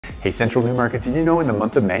Hey, Central Newmarket, did you know in the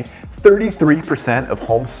month of May, 33% of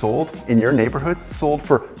homes sold in your neighborhood sold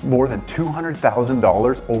for more than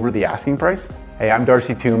 $200,000 over the asking price? Hey, I'm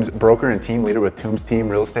Darcy Toombs, broker and team leader with Toombs.team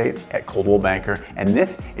Real Estate at Coldwell Banker, and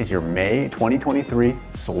this is your May 2023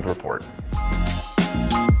 sold report.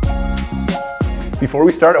 Before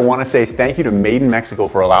we start, I want to say thank you to Made in Mexico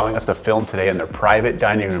for allowing us to film today in their private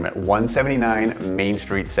dining room at 179 Main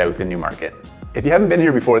Street South in Newmarket. If you haven't been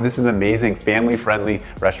here before, this is an amazing family-friendly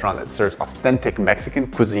restaurant that serves authentic Mexican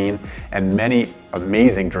cuisine and many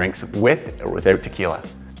amazing drinks with or without tequila.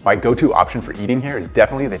 My go-to option for eating here is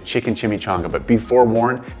definitely the chicken chimichanga, but be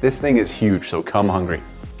forewarned, this thing is huge, so come hungry.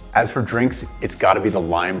 As for drinks, it's gotta be the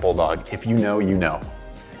Lime Bulldog. If you know, you know.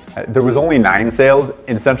 There was only 9 sales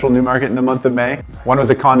in Central Newmarket in the month of May. One was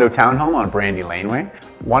a condo townhome on Brandy Laneway,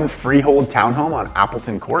 one freehold townhome on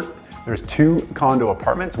Appleton Court. There's 2 condo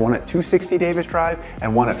apartments, one at 260 Davis Drive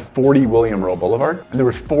and one at 40 William Rowe Boulevard. And there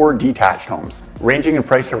was 4 detached homes, ranging in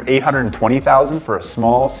price from $820,000 for a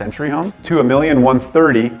small century home to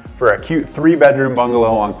 $1,130,000 for a cute 3-bedroom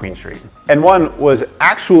bungalow on Queen Street. And one was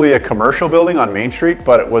actually a commercial building on Main Street,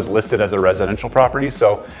 but it was listed as a residential property.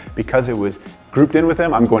 So because it was grouped in with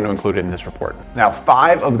them, I'm going to include it in this report. Now,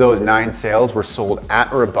 5 of those 9 sales were sold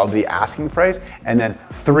at or above the asking price, and then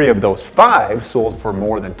 3 of those 5 sold for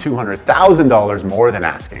more than $200,000 more than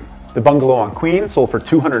asking. The bungalow on Queen sold for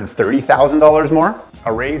 $230,000 more.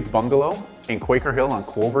 A raised bungalow in Quaker Hill on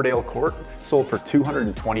Cloverdale Court sold for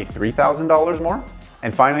 $223,000 more.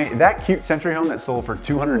 And finally, that cute century home that sold for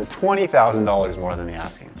 $220,000 more than the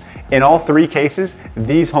asking. In all 3 cases,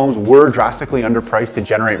 these homes were drastically underpriced to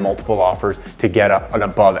generate multiple offers to get an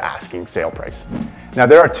above asking sale price. Now,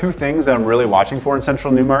 there are 2 things that I'm really watching for in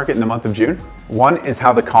Central Newmarket in the month of June. One is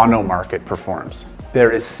how the condo market performs. There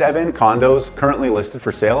is 7 condos currently listed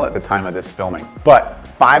for sale at the time of this filming, but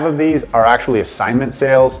 5 of these are actually assignment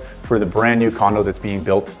sales for the brand new condo that's being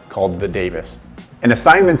built called The Davis. An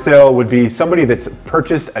assignment sale would be somebody that's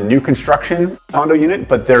purchased a new construction condo unit,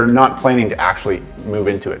 but they're not planning to actually move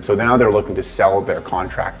into it. So now they're looking to sell their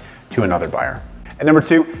contract to another buyer. And number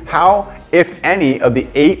 2, how, if any, of the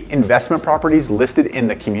 8 investment properties listed in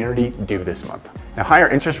the community do this month? Now, higher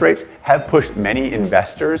interest rates have pushed many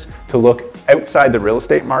investors to look outside the real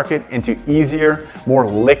estate market into easier, more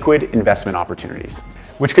liquid investment opportunities,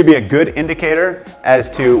 which could be a good indicator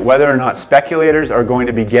as to whether or not speculators are going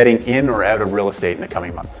to be getting in or out of real estate in the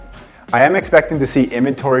coming months. I am expecting to see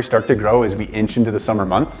inventory start to grow as we inch into the summer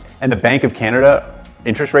months, and the Bank of Canada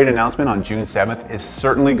interest rate announcement on June 7th is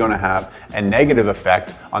certainly going to have a negative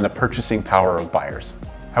effect on the purchasing power of buyers.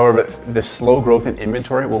 However, the slow growth in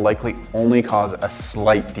inventory will likely only cause a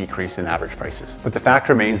slight decrease in average prices. But the fact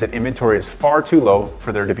remains that inventory is far too low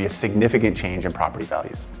for there to be a significant change in property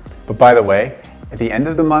values. But by the way, at the end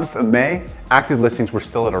of the month of May, active listings were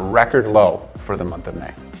still at a record low for the month of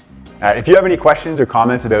May. If you have any questions or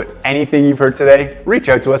comments about anything you've heard today, reach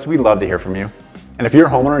out to us. We'd love to hear from you. And if you're a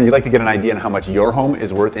homeowner and you'd like to get an idea on how much your home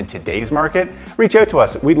is worth in today's market, reach out to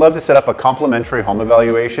us. We'd love to set up a complimentary home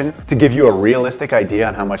evaluation to give you a realistic idea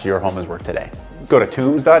on how much your home is worth today. Go to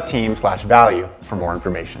toombs.team/value for more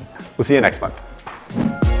information. We'll see you next month.